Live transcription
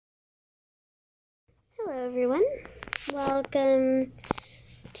Hello everyone, welcome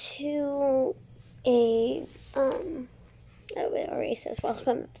to a, it already says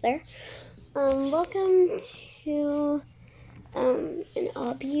welcome up there. Welcome to, an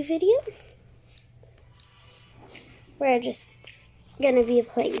obby video. We're just gonna be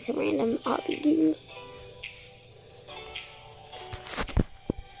playing some random obby games.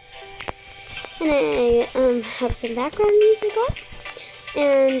 And I, have some background music on.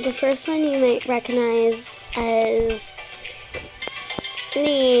 And the first one you might recognize as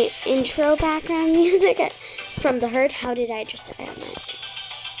the intro background music from The Herd. How did I just die on that?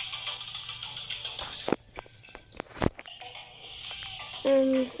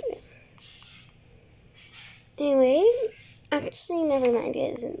 Sorry. Anyway, actually, never mind,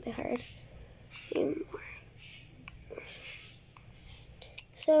 it isn't The Herd anymore.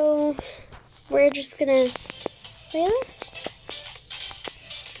 So, we're just gonna play this.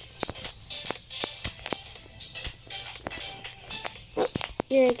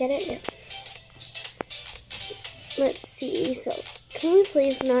 Did I get it? Yeah. Let's see. So, can we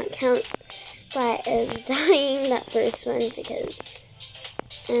please not count that as dying that first one because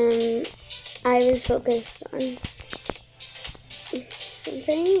I was focused on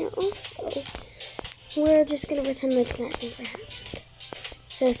something else. So we're just gonna pretend like that never happened.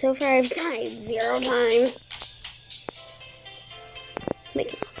 So far I've died 0 times.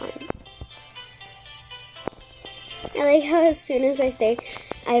 Making that fun. I like how as soon as I say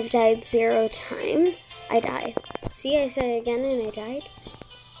I've died 0 times, I die. See, I said it again and I died.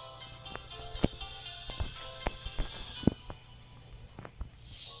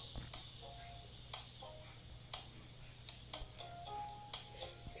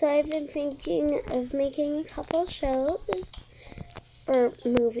 So I've been thinking of making a couple shows, or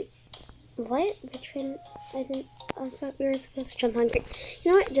movie. What? Which one? I thought we were supposed to jump on green.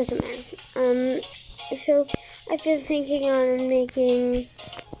 You know what? It doesn't matter. So I've been thinking on making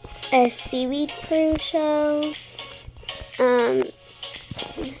a seaweed crew show.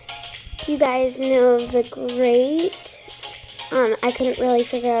 You guys know The Great. I couldn't really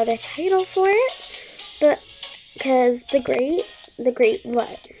figure out a title for it, but because The Great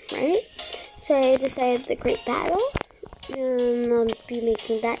what, right? So I decided The Great Battle. I'll be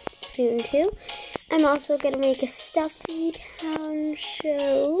making that soon too. I'm also gonna make a Stuffy Town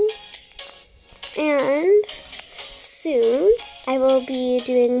show. And soon, I will be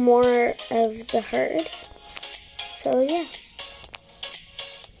doing more of The Herd. So, yeah.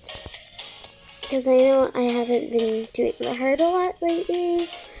 Because I know I haven't been doing The Herd a lot lately.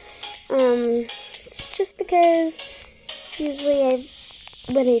 It's just because usually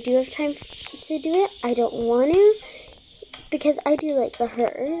when I do have time to do it, I don't want to. Because I do like The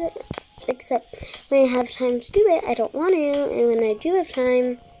Herd. Except when I have time to do it, I don't want to. And when I do have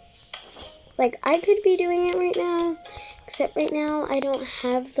time, like, I could be doing it right now, except right now I don't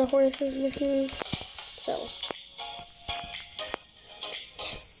have the horses with me, so,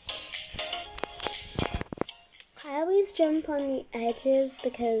 yes. I always jump on the edges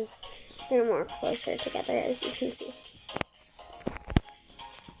because they're more closer together, as you can see.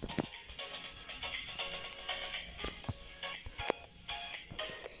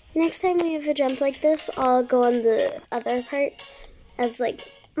 Next time we have a jump like this, I'll go on the other part as, like,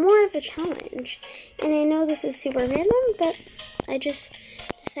 more of a challenge. And I know this is super random, but I just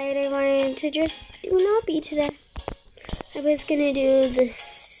decided I wanted to just do an obby today. I was gonna do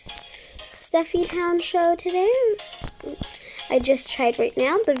this Stuffy Town show today. I just tried right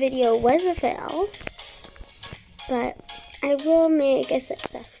now. The video was a fail, but I will make a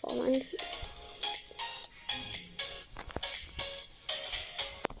successful one.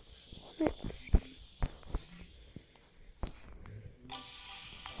 Let's see.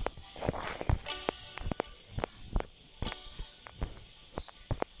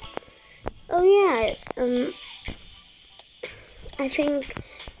 Oh yeah, I think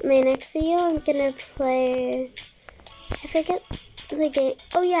my next video I'm gonna play, I forget the game.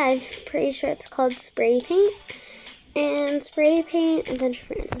 Oh yeah, I'm pretty sure it's called Spray Paint. And spray paint a bunch of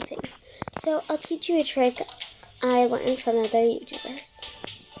random things. So I'll teach you a trick I learned from other YouTubers.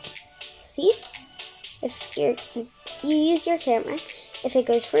 See? If you use your camera, if it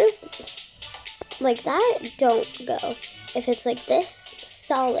goes through like that, don't go. If it's like this,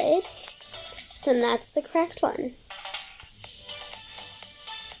 solid, then that's the correct one.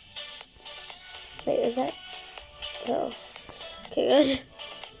 Wait, was that? Oh. Okay, good.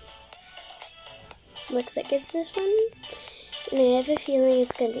 Looks like it's this one. And I have a feeling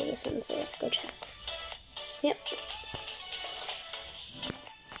it's gonna be this one, so let's go check. Yep.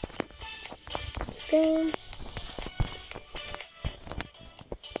 Let's go.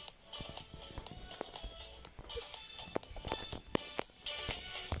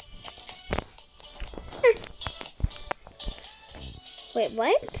 Wait,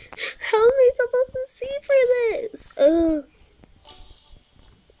 what? How am I supposed to see for this? Ugh.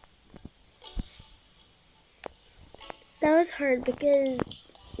 That was hard because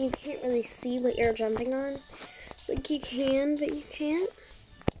you can't really see what you're jumping on. Like you can, but you can't.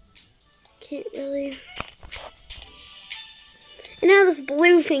 Can't really. And now this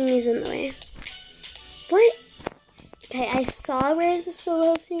blue thing is in the way. What? Okay, I saw where is this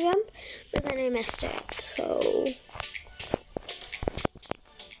supposed to jump, but then I missed it. So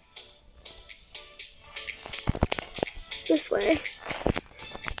this way.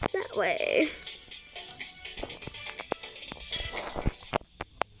 That way.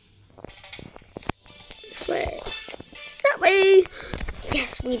 This way. That way.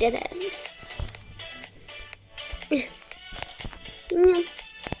 Yes, we did it.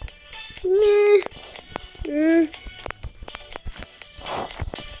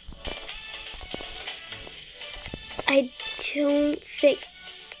 I don't think.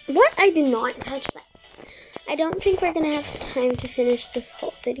 What? I did not touch that. I don't think we're gonna have time to finish this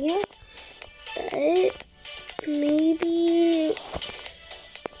whole video, but maybe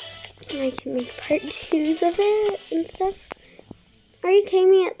I can make part 2s of it and stuff. Are you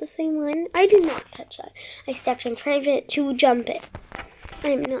kidding me at the same one? I did not touch that. I stepped in front of it to jump it.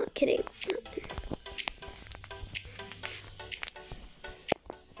 I'm not kidding.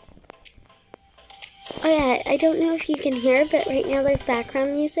 Oh yeah, I don't know if you can hear, but right now there's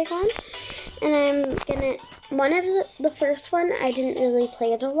background music on. And I'm gonna, one of the first one, I didn't really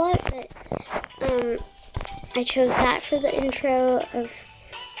play it a lot, but I chose that for the intro of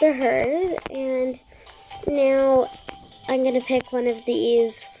the herd. And now I'm gonna pick one of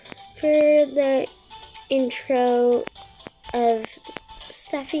these for the intro of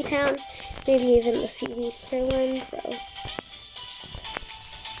Stuffy Town, maybe even the CD Crew one, so.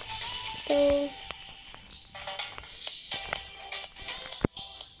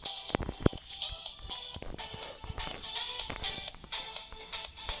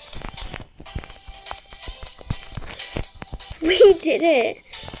 We did it!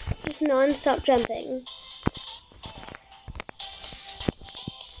 Just non-stop jumping.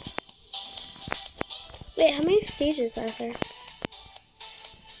 Wait, how many stages are there? I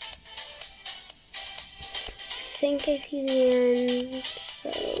think I see the end,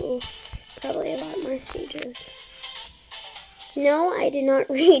 so probably a lot more stages. No, I did not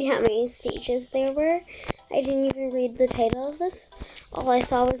read how many stages there were. I didn't even read the title of this. All I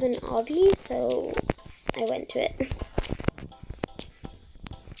saw was an obby, so I went to it.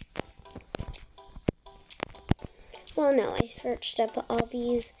 Well, no, I searched up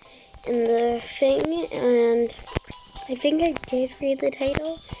obbies in the thing, and I think I did read the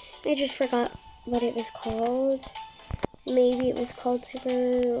title. I just forgot what it was called. Maybe it was called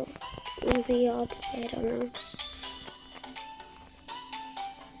Super Easy Obby. I don't know.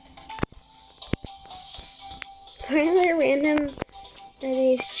 Why are there random? Are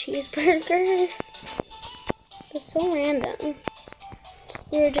these cheeseburgers? That's so random.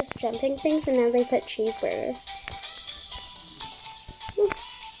 We were just jumping things, and now they put cheeseburgers.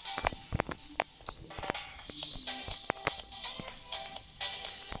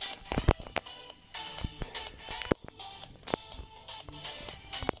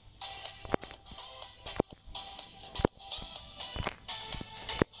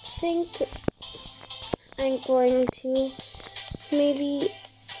 I think I'm going to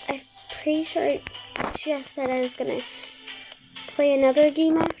I'm pretty sure I just said I was gonna play another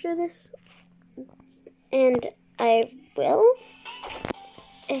game after this, and I will,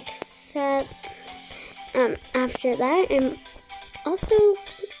 except after that I'm also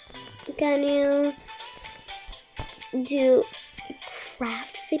gonna do a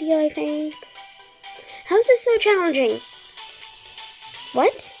craft video, I think. How's this so challenging?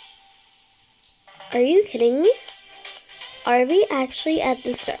 What? Are you kidding me? Are we actually at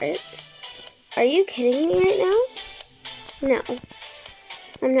the start? Are you kidding me right now? No.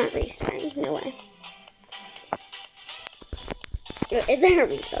 I'm not restarting. No way. There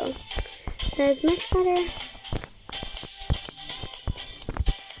we go. That is much better.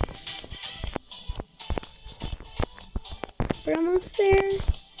 We're almost there.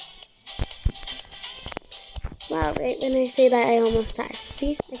 Wow, right when I say that, I almost die.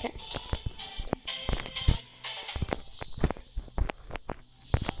 See? Okay.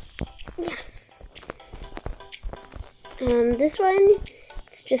 Yes. This one,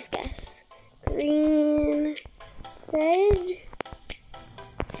 let's just guess. Green, red,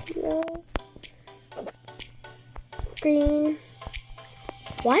 yellow, green,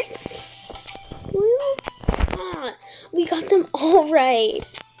 what? Blue? Ah, we got them all right,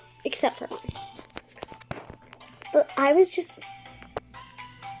 except for one. But I was just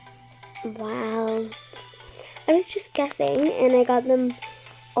Wow. I was just guessing and I got them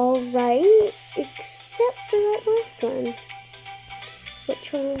all right, except for that last one.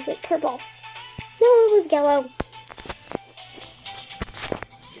 Which one was it? Purple. No, it was yellow.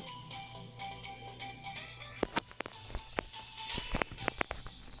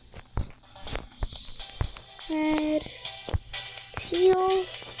 Red, teal,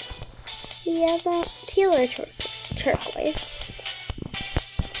 yellow, teal or turquoise.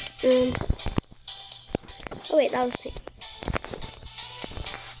 Oh wait, that was pink.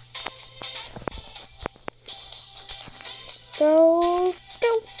 Go,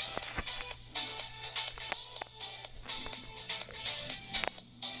 go.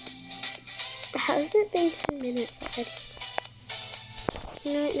 How's it been 10 minutes already?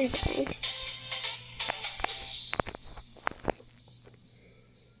 You know what, never mind.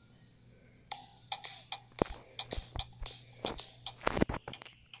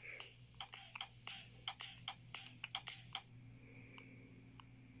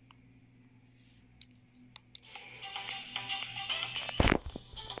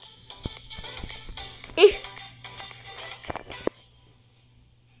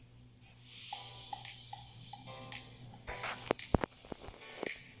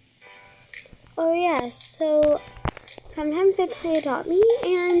 Oh yeah, so sometimes I play Adopt Me,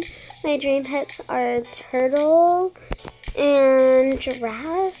 and my dream pets are turtle and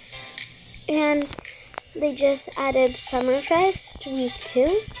giraffe, and they just added Summerfest week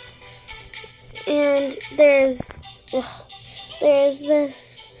 2, and there's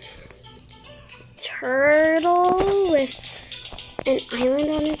this turtle with an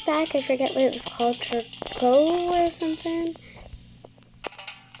island on his back. I forget what it was called, Turco or something.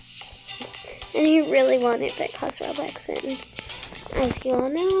 And he really wanted it cost Robux, and as you all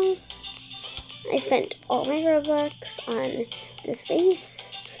know, I spent all my Robux on this vase,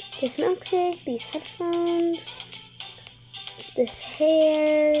 this milkshake, these headphones, this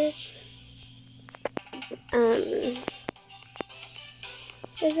hair, what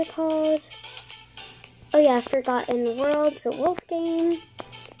is it called? Oh yeah, Forgotten Worlds, a wolf game,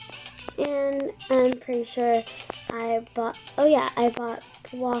 and I'm pretty sure I bought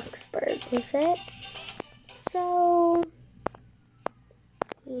Bloxburg with it. So,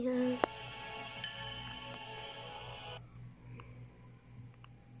 yeah.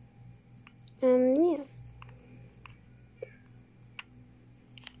 Yeah.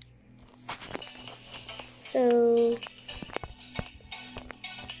 So,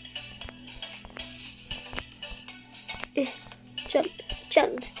 jump,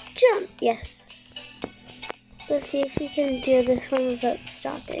 jump, jump. Yes. Let's see if we can do this one without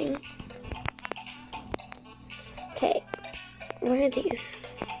stopping. Okay, what are these?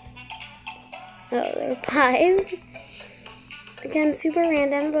 Oh, they're pies. Again, super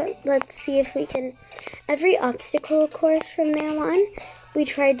random, but let's see if we can. Every obstacle course from now on, we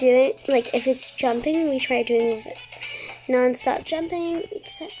try doing, like if it's jumping, we try doing non-stop jumping,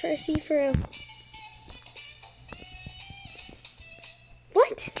 except for see-through.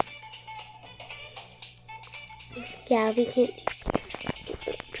 What? Yeah, we can't do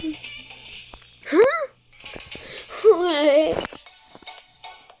see-through. Huh? What?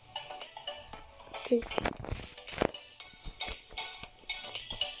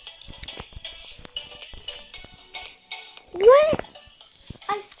 What?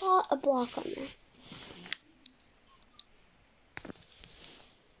 I saw a block on there.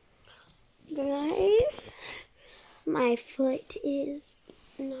 Guys, my foot is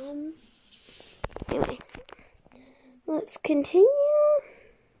numb. Anyway, let's continue.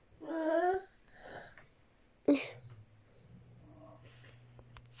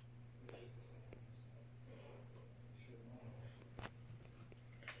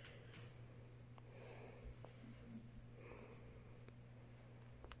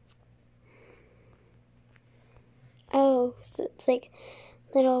 Oh, so it's like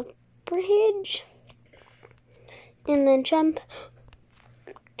little bridge and then jump.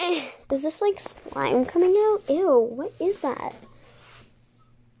 Is this like slime coming out? Ew, what is that?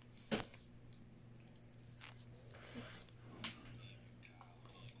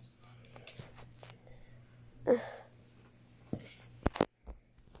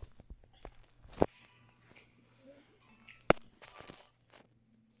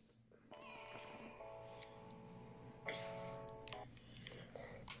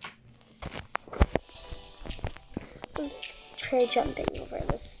 Let's try jumping over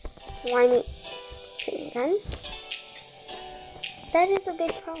this slimy thing again. That is a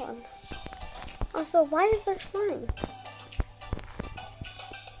big problem. Also, why is there slime?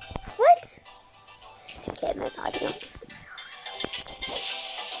 What? Okay, my body almost moved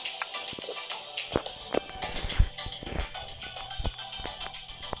over.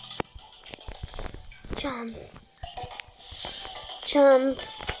 Jump. Jump.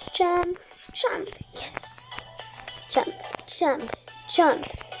 Jump. Jump. Yes. Jump. Jump. Jump.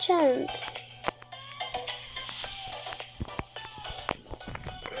 Jump.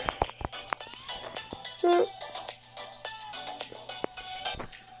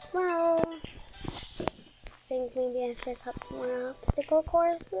 Well, I think maybe after a couple more obstacle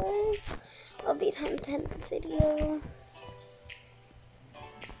courses, it'll be time to end the video.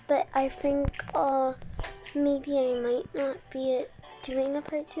 But I think maybe I might not be doing a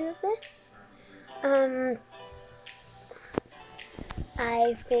part 2 of this.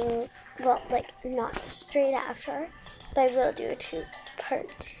 I think, well, like not straight after, but I will do a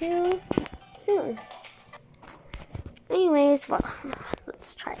part 2 soon. Anyways, well,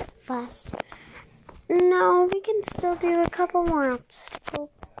 let's try it last. No, we can still do a couple more obstacle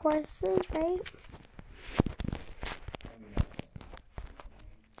courses, right?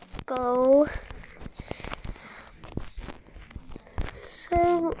 Go.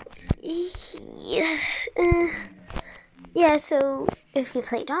 So, yeah, so if you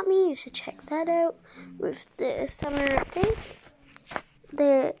played obby, you should check that out with the summer updates.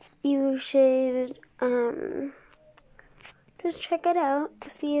 That you should, just check it out,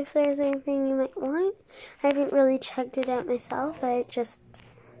 see if there's anything you might want. I haven't really checked it out myself, I just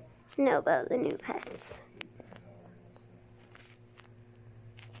know about the new pets.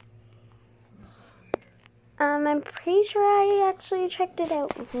 I'm pretty sure I actually checked it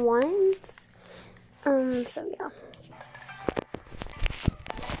out once. So yeah.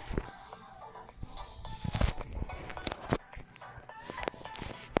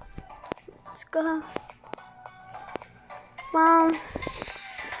 Let's go. Well, let's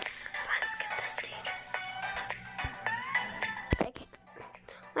skip the stage. I can't.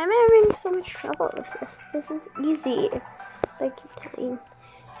 Why am I having so much trouble with this? This is easy. I keep dying.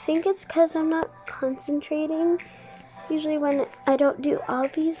 I think it's because I'm not concentrating. Usually when I don't do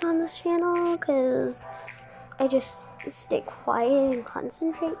obbies on this channel, because I just stay quiet and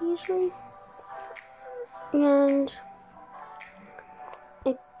concentrate usually. And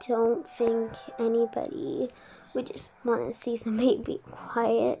I don't think anybody would just want to see somebody be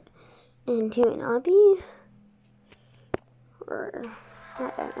quiet and do an obby. Or,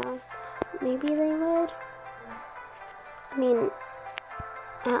 I don't know, maybe they would. I mean,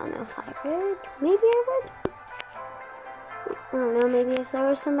 I don't know if I would. Maybe I would. I don't know, maybe if there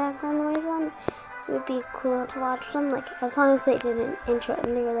was some background noise on, it would be cool to watch them. Like, as long as they did an intro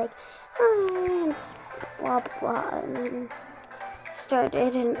and they were like, hi, it's blah, blah, blah, and then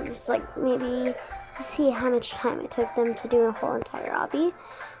started, and it was like, maybe to see how much time it took them to do a whole entire obby.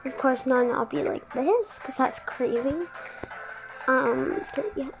 Of course, not an obby like this, because that's crazy. But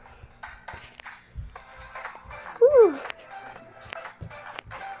yeah. Woo!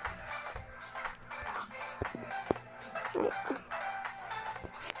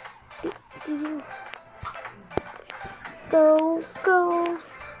 Go, go.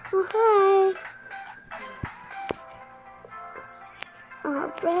 Oh, hi.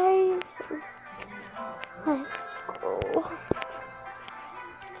 Alright, so let's go.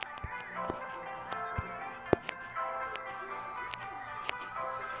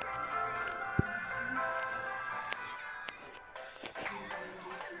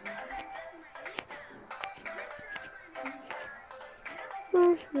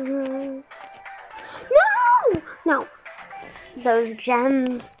 No! No. Those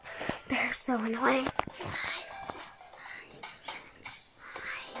gems, they're so annoying.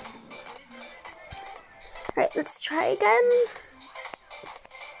 Alright, let's try again.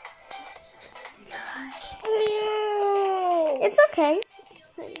 It's okay.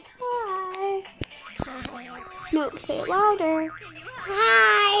 Hi. No, say it louder.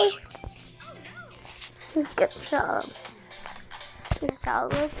 Hi. Good job. I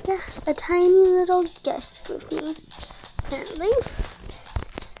got a tiny little guest with me, apparently.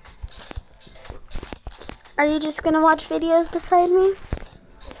 Are you just gonna watch videos beside me?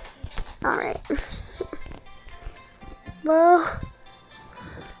 Alright. Well,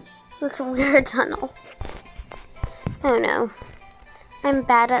 that's a weird tunnel. Oh no. I'm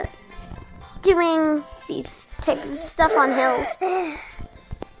bad at doing these type of stuff on hills.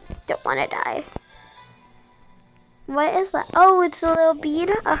 Don't want to die. What is that? Oh, it's a little bead,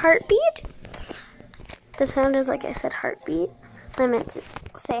 a heartbeat? That sounded like I said heartbeat. I meant to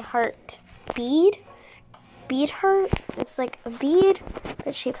say heart bead. Bead heart. It's like a bead,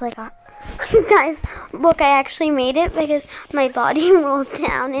 but shaped like a... Guys, look, I actually made it because my body rolled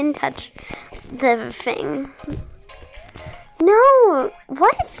down and touched the thing. No,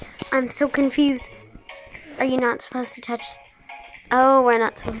 what? I'm so confused. Are you not supposed to touch? Oh, we're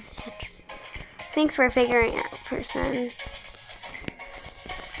not supposed to touch. Thanks for figuring out, person.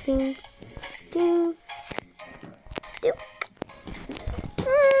 Ding, ding, ding.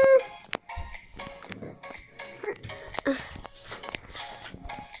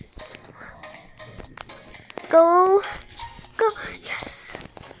 Go, go, yes.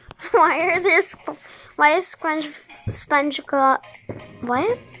 Why is SpongeBob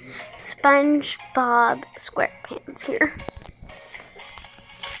SquarePants here?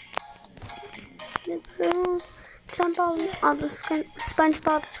 Jump on all the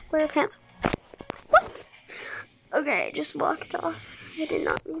SpongeBob SquarePants. What? Okay, I just walked off. I did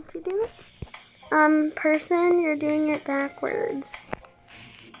not mean to do it. Person, you're doing it backwards.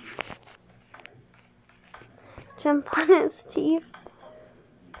 Jump on his teeth.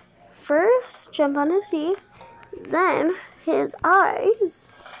 First, jump on his teeth. Then, his eyes.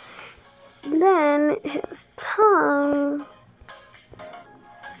 Then, his tongue.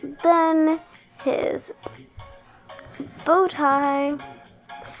 Then, his bow tie.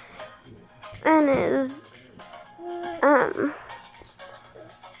 And his,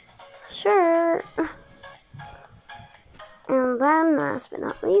 shirt. And then, last but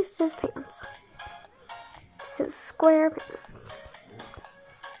not least, his pants. His square pants.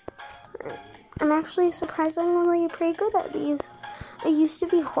 I'm actually surprisingly pretty good at these. I used to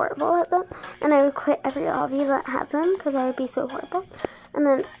be horrible at them, and I would quit every obby that had them because I would be so horrible. And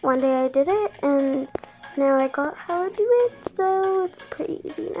then one day I did it, and now I got how to do it, so it's pretty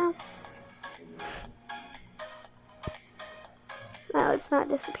easy now. Oh, it's not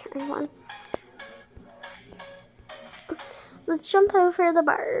disappearing one. Let's jump over the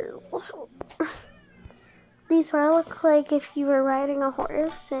bars. These will look like if you were riding a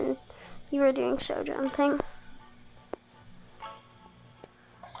horse and you were doing show jumping.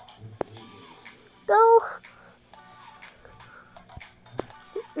 Go.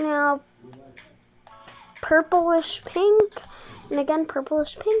 Now, purplish pink, and again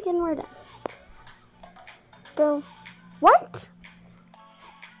purplish pink, and we're done. Go. What?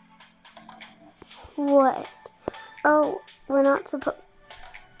 What? Oh, we're not supposed.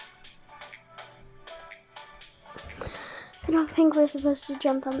 I don't think we're supposed to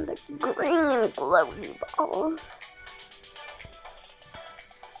jump on the green glowy ball.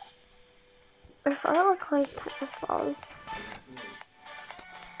 They sort of look like tennis balls.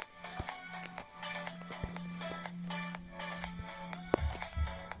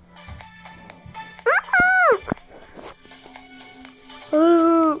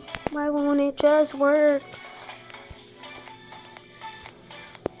 Ooh, why won't it just work?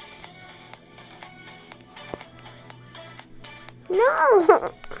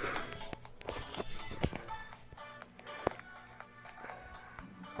 No!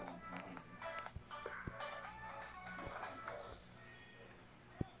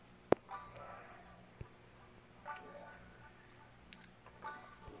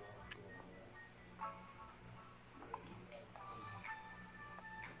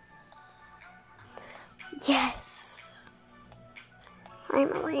 Yes!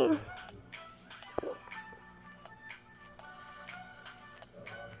 Finally.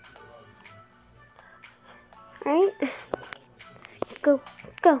 Right? Go,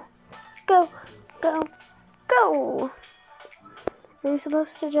 go, go, go, go! Are we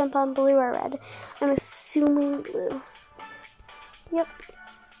supposed to jump on blue or red? I'm assuming blue. Yep.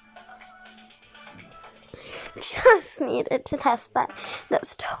 Just needed to test that. That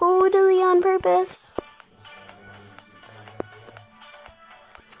was totally on purpose.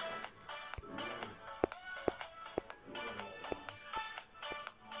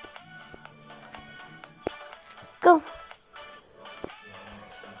 Go.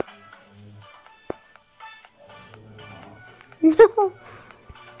 No.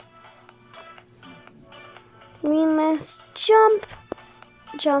 We must jump,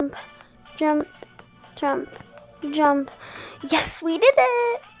 jump, jump, jump, jump. Yes, we did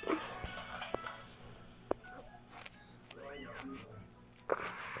it.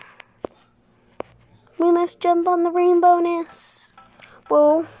 We must jump on the rainbowness.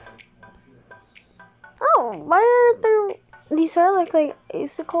 Whoa. Oh, why are there... These are like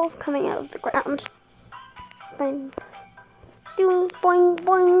icicles coming out of the ground. Boing, boing,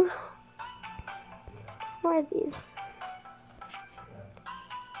 boing. What are these?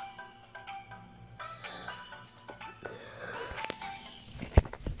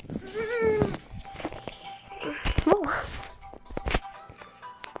 Oh.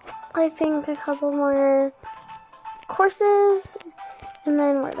 I think a couple more courses, and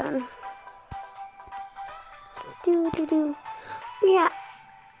then we're done. Yeah,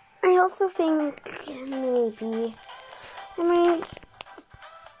 I also think maybe I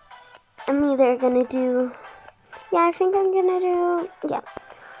I'm either gonna do, yeah, I think I'm gonna do, yeah.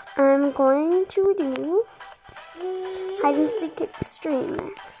 I'm going to do hide and seek extreme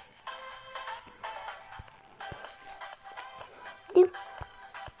next. Do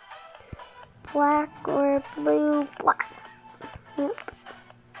black or blue, black. Yep.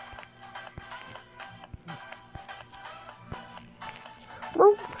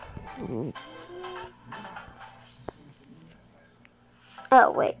 Whoop. Oh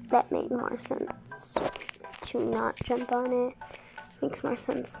wait, that made more sense to not jump on it. Makes more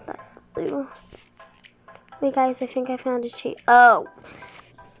sense that blue. Wait guys, I think I found a cheat. Oh!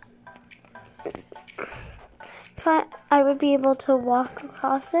 If I would be able to walk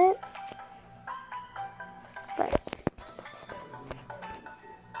across it. But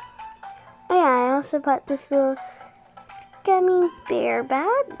oh yeah, I also bought this little gummy bear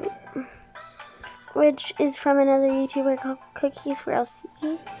bag, which is from another YouTuber called Cookies for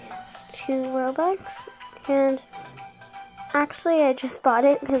LCE. It's 2 Robux. And actually I just bought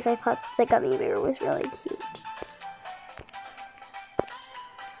it because I thought the gummy bear was really cute.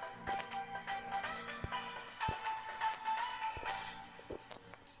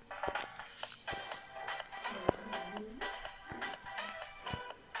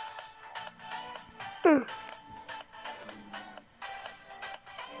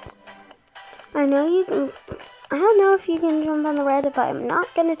 I know you can, I don't know if you can jump on the red, but I'm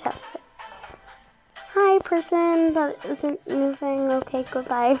not going to test it. Hi, person that isn't moving. Okay,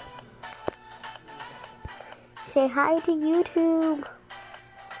 goodbye. Say hi to YouTube.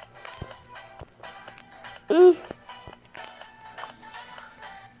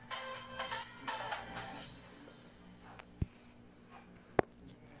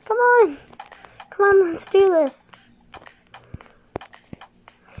 Come on. Come on, let's do this.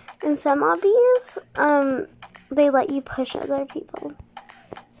 In some obbies, they let you push other people.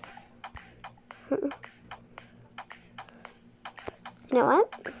 You know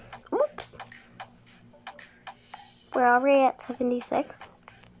what? Oops. We're already at 76.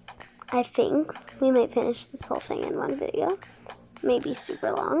 I think we might finish this whole thing in one video. Maybe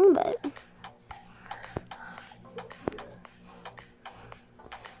super long, but...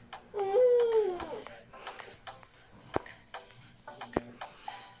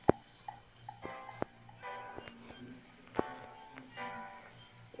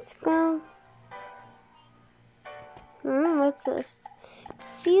 let's go. What's this?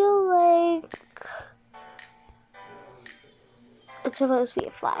 Feel like it's supposed to be a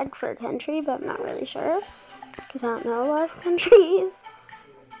flag for a country, but I'm not really sure because I don't know a lot of countries.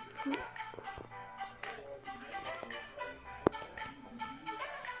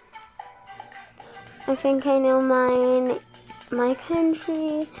 I think I know my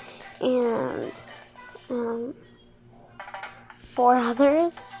country, and 4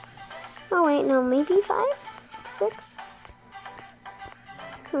 others. Oh wait, no, maybe 5, 6.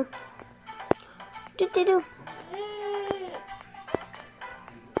 Do.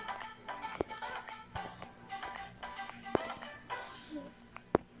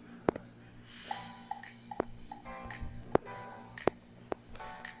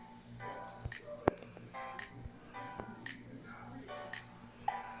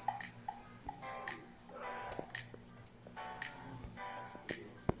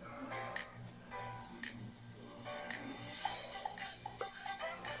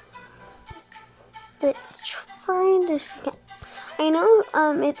 It's trying to skip. I know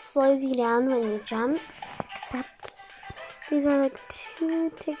it slows you down when you jump, except these are like 2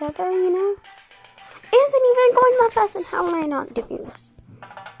 together, you know? It isn't even going that fast, and how am I not doing this?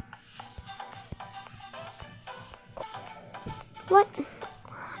 What?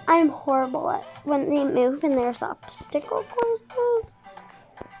 I'm horrible at when they move and there's obstacle courses.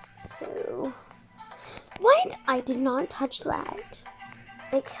 So, what? I did not touch that.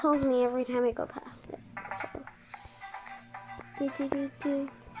 It kills me every time I go past it. So, do.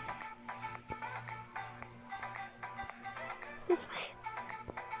 This way,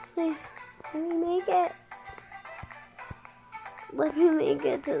 please. Let me make it. Let me make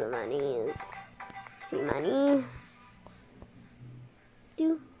it to the monies. See money.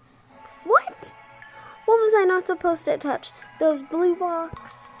 Do. What? What was I not supposed to touch? Those blue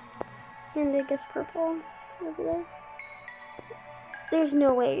blocks. And I guess purple over there. There's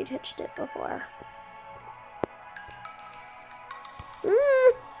no way you touched it before.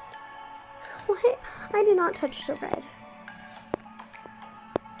 What? I did not touch the red.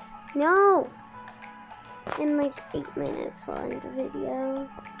 No! In like 8 minutes we'll end the video.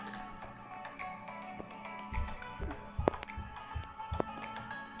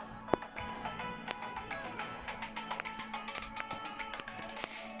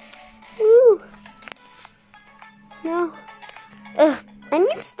 No. Ugh, I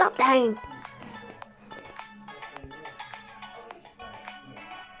need to stop dying.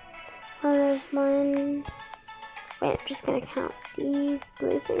 Oh, there's one. Wait, I'm just gonna count the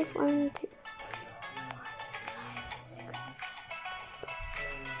blue things. 1, 2, 5, 6.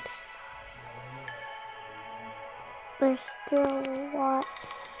 There's still a lot,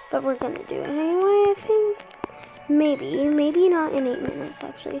 but we're gonna do it anyway, I think. Maybe not in 8 minutes,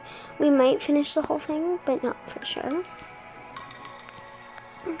 actually. We might finish the whole thing, but not for sure.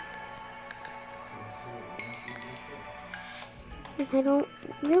 Because I don't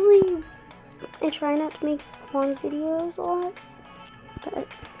really, I try not to make long videos a lot, but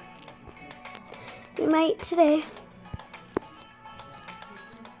we might today.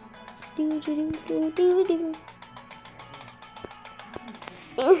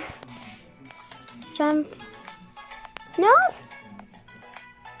 Jump. No!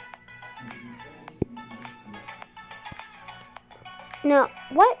 No,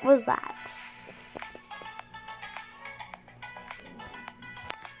 what was that?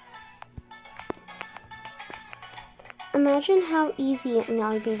 Imagine how easy an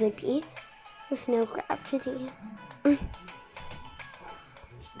obby would be with no gravity.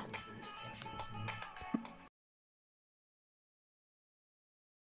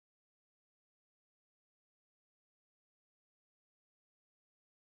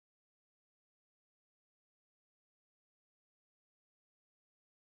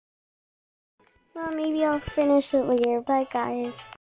 Well, maybe I'll finish it later. Bye, guys.